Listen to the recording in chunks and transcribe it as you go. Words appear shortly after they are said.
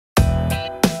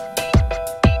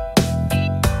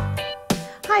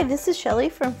Hi, this is Shelly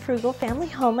from Frugal Family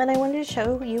Home, and I wanted to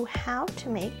show you how to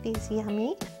make these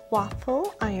yummy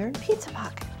waffle iron pizza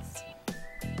pockets.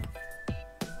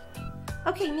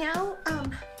 Okay, now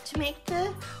to make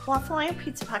the waffle iron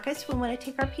pizza pockets, we want to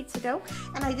take our pizza dough,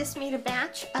 and I just made a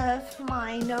batch of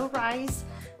my no rise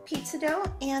pizza dough,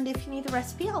 and if you need the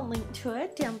recipe, I'll link to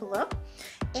it down below.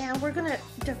 And we're going to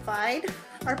divide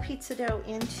our pizza dough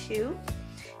into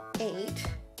 8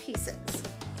 pieces.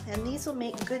 And these will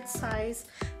make good size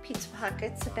pizza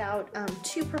pockets. About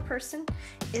 2 per person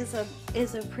is a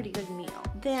pretty good meal.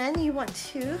 Then you want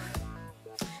to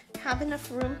have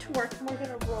enough room to work, and we're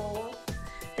going to roll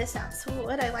this out. So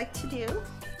what I like to do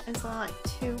is I like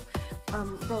to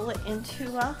roll it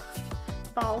into a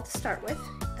ball to start with,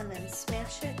 and then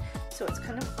smash it so it's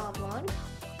kind of oblong,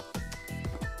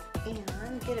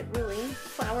 and get it really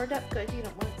floured up good. You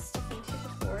don't want it sticking to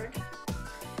the board.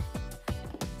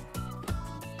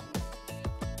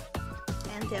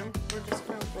 And then we're just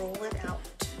going to roll it out.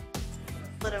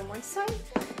 Put it on one side,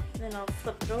 then I'll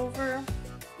flip it over,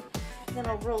 then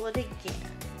I'll roll it again.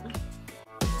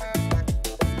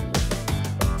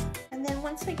 And then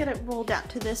once I get it rolled out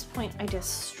to this point, I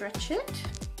just stretch it.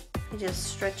 I just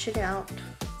stretch it out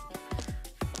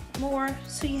more,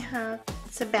 so you have,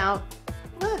 it's about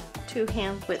 2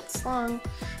 hand widths long,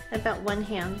 about 1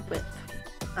 hand width.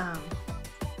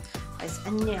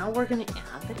 And now we're going to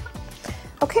add it.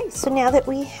 Okay, so now that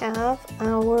we have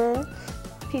our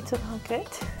pizza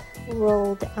pocket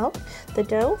rolled out, the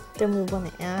dough, then we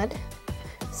want to add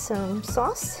some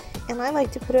sauce, and I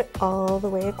like to put it all the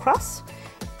way across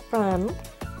from,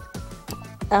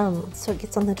 so it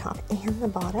gets on the top and the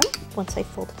bottom once I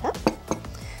fold it up.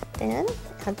 Then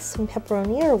add some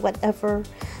pepperoni or whatever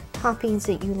toppings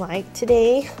that you like.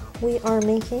 Today we are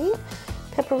making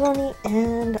pepperoni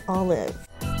and olive.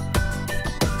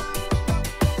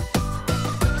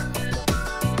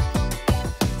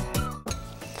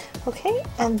 Okay,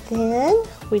 and then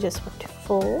we just want to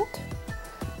fold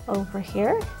over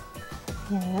here,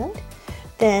 and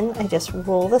then I just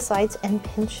roll the sides and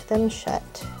pinch them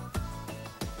shut.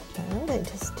 And I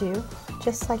just do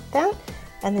just like that,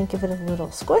 and then give it a little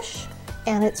squish,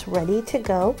 and it's ready to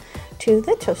go to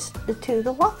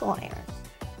the waffle iron.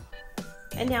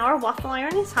 And now our waffle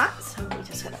iron is hot, so we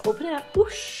just gotta open it up,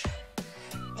 whoosh.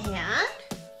 And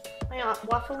my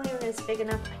waffle iron is big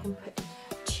enough I can put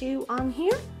 2 on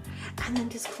here, and then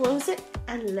just close it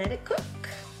and let it cook.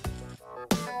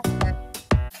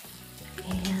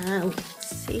 And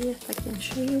let's see if I can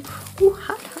show you. Ooh,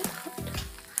 hot, hot, hot.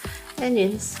 And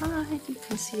inside you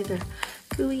can see they're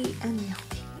gooey and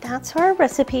melty. That's our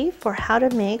recipe for how to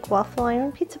make waffle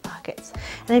iron pizza pockets.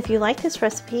 And if you like this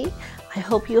recipe, I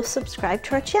hope you'll subscribe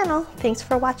to our channel. Thanks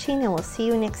for watching, and we'll see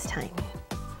you next time.